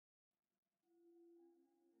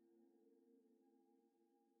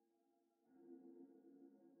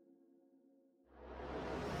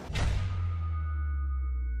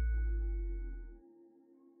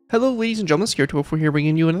Hello ladies and gentlemen, Scared12 here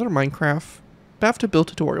bringing you another Minecraft BAFTA build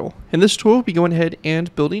tutorial. In this tutorial we'll be going ahead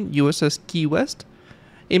and building USS Key West,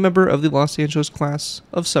 a member of the Los Angeles class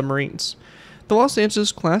of submarines. The Los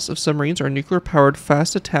Angeles class of submarines are nuclear-powered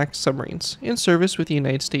fast attack submarines in service with the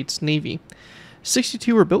United States Navy.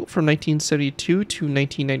 62 were built from 1972 to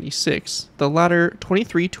 1996, the latter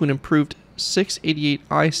 23 to an improved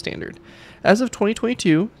 688I standard. As of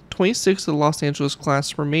 2022, 26 of the Los Angeles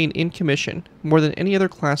class remain in commission, more than any other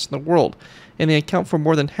class in the world, and they account for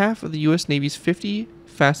more than half of the U.S. Navy's 50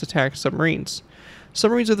 fast attack submarines.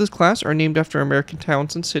 Submarines of this class are named after American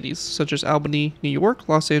towns and cities, such as Albany, New York,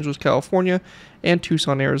 Los Angeles, California, and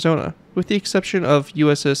Tucson, Arizona, with the exception of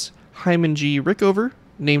USS Hyman G. Rickover,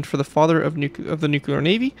 named for the father of the nuclear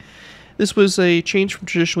navy. This was a change from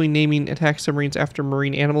traditionally naming attack submarines after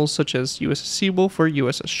marine animals such as USS Seawolf or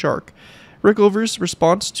USS Shark. Rickover's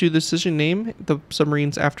response to the decision name the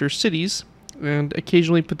submarines after cities, and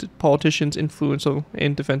occasionally politicians' influential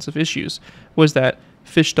in defensive issues, was that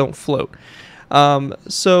fish don't float.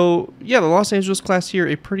 So yeah, the Los Angeles class here,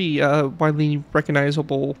 a pretty widely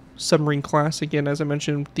recognizable submarine class. Again, as I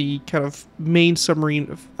mentioned, the kind of main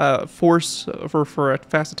submarine force for a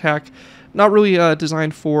fast attack. Not really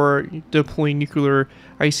designed for deploying nuclear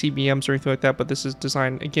ICBMs or anything like that, but this is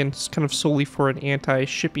designed, again, kind of solely for an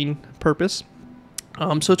anti-shipping purpose.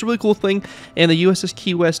 So it's a really cool thing, and the USS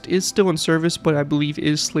Key West is still in service, but I believe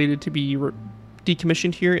is slated to be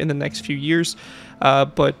decommissioned here in the next few years.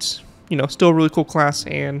 But you know, still a really cool class,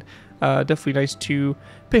 and definitely nice to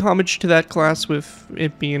pay homage to that class with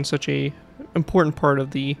it being such a important part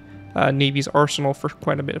of the Navy's arsenal for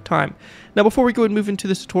quite a bit of time. Now, before we go and move into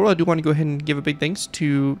this tutorial, I do want to go ahead and give a big thanks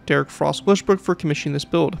to Derek Frost Westbrook for commissioning this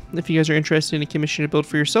build. If you guys are interested in commissioning a build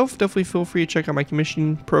for yourself, definitely feel free to check out my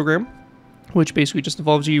commissioning program, which basically just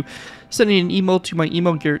involves you sending an email to my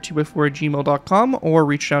email, garrett2by4@gmail.com, or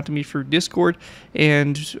reaching out to me through Discord,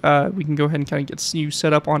 and we can go ahead and kind of get you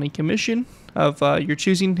set up on a commission of your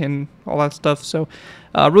choosing and all that stuff. So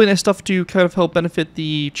really nice stuff to kind of help benefit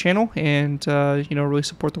the channel and you know, really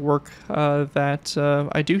support the work that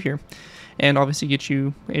I do here, and obviously get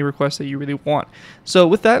you a request that you really want. So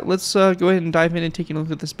with that, let's go ahead and dive in and take a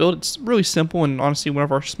look at this build. It's really simple and honestly one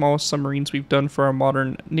of our smallest submarines we've done for our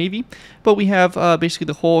modern Navy. But we have basically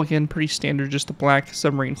the hull, again, pretty standard, just a black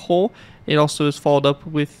submarine hull. It also is followed up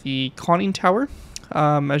with the conning tower.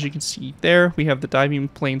 As you can see there, we have the diving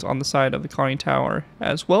planes on the side of the conning tower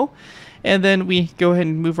as well. And then we go ahead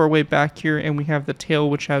and move our way back here, and we have the tail,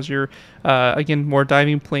 which has your, again, more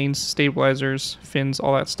diving planes, stabilizers, fins,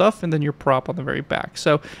 all that stuff, and then your prop on the very back.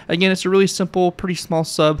 So, again, it's a really simple, pretty small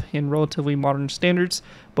sub in relatively modern standards,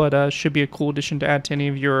 but should be a cool addition to add to any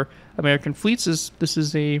of your American fleets, as this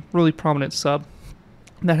is a really prominent sub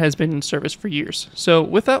that has been in service for years. So,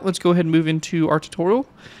 with that, let's go ahead and move into our tutorial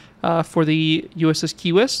for the USS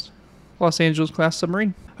Key West, Los Angeles class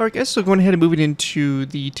submarine. Alright guys, so going ahead and moving into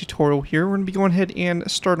the tutorial here, we're going to be going ahead and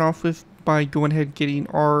starting off with by going ahead and getting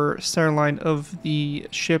our center line of the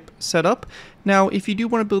ship set up. Now, if you do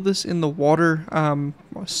want to build this in the water,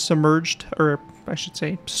 submerged, or I should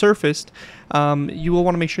say surfaced, you will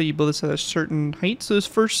want to make sure you build this at a certain height. So this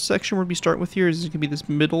first section we're going to be starting with here is going to be this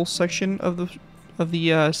middle section of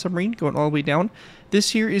the submarine going all the way down. This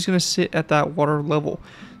here is going to sit at that water level.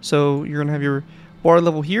 So you're going to have your water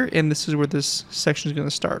level here, and this is where this section is going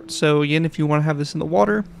to start. So again, if you want to have this in the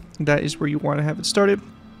water, that is where you want to have it started.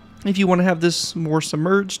 If you want to have this more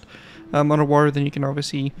submerged underwater, then you can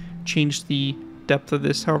obviously change the depth of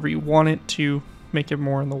this however you want it to make it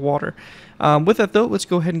more in the water. With that though, let's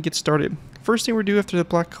go ahead and get started. First thing we're going to do after the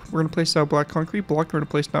black, we're going to place down a black concrete block. We're going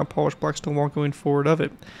to place down a polished black stone wall going forward of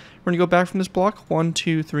it. We're going to go back from this block 1,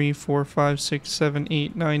 2, 3, 4, 5, 6, 7,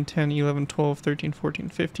 8, 9, 10, 11, 12, 13, 14,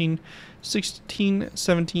 15, 16,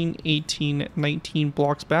 17, 18, 19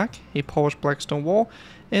 blocks back, a polished black stone wall,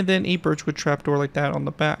 and then a birchwood trapdoor like that on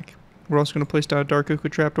the back. We're also going to place down a dark oak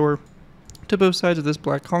wood trapdoor to both sides of this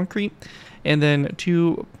black concrete, and then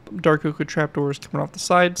 2 dark oak wood trapdoors coming off the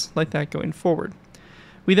sides like that going forward.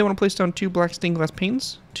 We then want to place down 2 black stained glass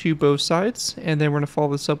panes to both sides, and then we're going to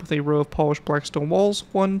follow this up with a row of polished black stone walls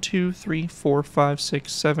 1, 2, 3, 4, 5,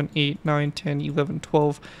 6, 7, 8, 9, 10, 11,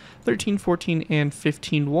 12, 13, 14, and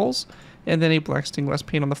 15 walls, and then a black stained glass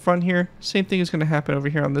pane on the front here. Same thing is going to happen over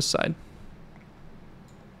here on this side.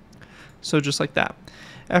 So just like that.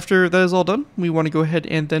 After that is all done, we want to go ahead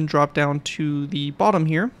and then drop down to the bottom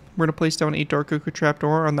here. We're going to place down a dark oak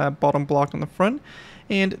trapdoor on that bottom block on the front,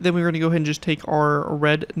 and then we're going to go ahead and just take our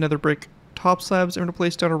red nether brick top slabs and we're going to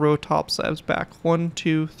place down a row of top slabs back 1,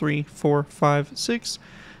 2, 3, 4, 5, 6,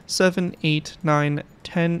 7, 8, 9,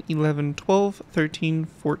 10, 11, 12, 13,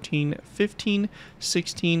 14, 15,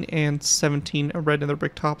 16, and 17 red nether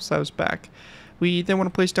brick top slabs back. We then want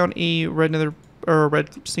to place down a red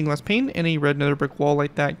stained glass pane and a red nether brick wall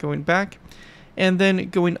like that going back. And then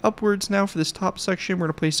going upwards now for this top section, we're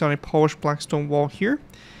going to place down a polished black stone wall here.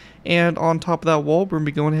 And on top of that wall, we're going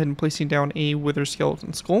to be going ahead and placing down a wither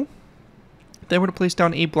skeleton skull. Then we're going to place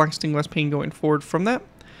down a black stained glass pane going forward from that.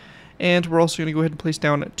 And we're also going to go ahead and place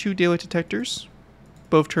down 2 daylight detectors,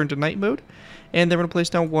 both turned to night mode. And then we're going to place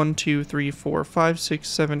down 1, 2, 3, 4, 5, 6,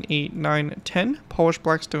 7, 8, 9, 10 polished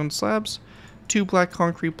black stone slabs, 2 black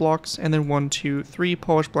concrete blocks, and then 1, 2, 3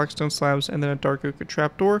 polished black stone slabs, and then a dark oak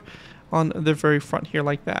trapdoor on the very front here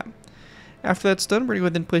like that. After that's done, we're going to go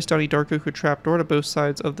ahead and place down a dark oak trapdoor to both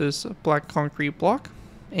sides of this black concrete block.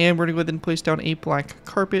 And we're going to go ahead and place down a black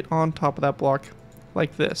carpet on top of that block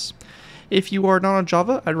like this. If you are not on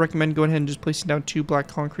Java, I'd recommend going ahead and just placing down 2 black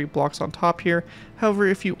concrete blocks on top here. However,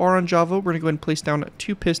 if you are on Java, we're going to go ahead and place down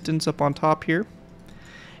 2 pistons up on top here.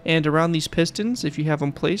 And around these pistons, if you have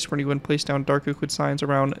them placed, we're going to go ahead and place down dark oak wood signs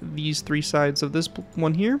around these 3 sides of this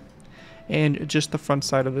one here, and just the front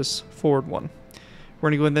side of this forward one.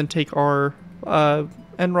 We're going to go ahead and then take our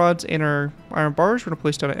end rods and our iron bars. We're going to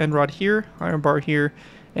place down an end rod here, iron bar here,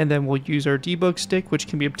 and then we'll use our debug stick, which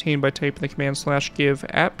can be obtained by typing the command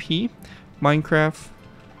 /give @p Minecraft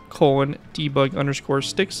 :debug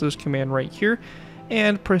 _stick, so this command right here,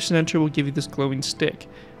 and pressing enter will give you this glowing stick.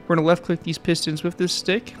 We're going to left click these pistons with this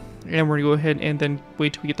stick, and we're going to go ahead and then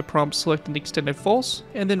wait till we get the prompt selected extended false,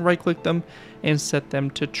 and then right click them and set them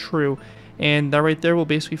to true. And that right there will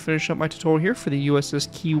basically finish up my tutorial here for the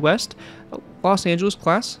USS Key West Los Angeles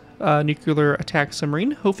class nuclear attack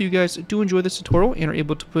submarine. Hopefully you guys do enjoy this tutorial and are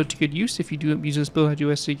able to put it to good use. If you do use this build, I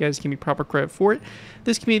do ask so you guys give me proper credit for it.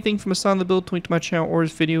 This can be anything from a song on the build to link to my channel or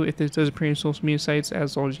this video. If this does appear in social media sites,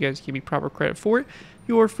 as long as you guys give me proper credit for it,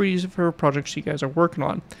 you are free to use it for projects you guys are working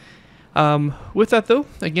on. With that though,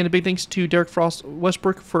 again, a big thanks to Derek Frost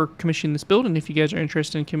Westbrook for commissioning this build, and if you guys are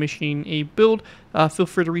interested in commissioning a build, feel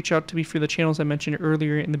free to reach out to me through the channels I mentioned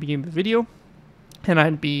earlier in the beginning of the video, and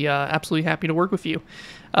I'd be absolutely happy to work with you.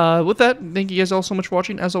 With that, thank you guys all so much for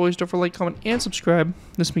watching. As always, don't forget to like, comment, and subscribe.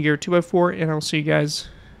 This has been Garrett 2x4, and I'll see you guys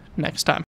next time.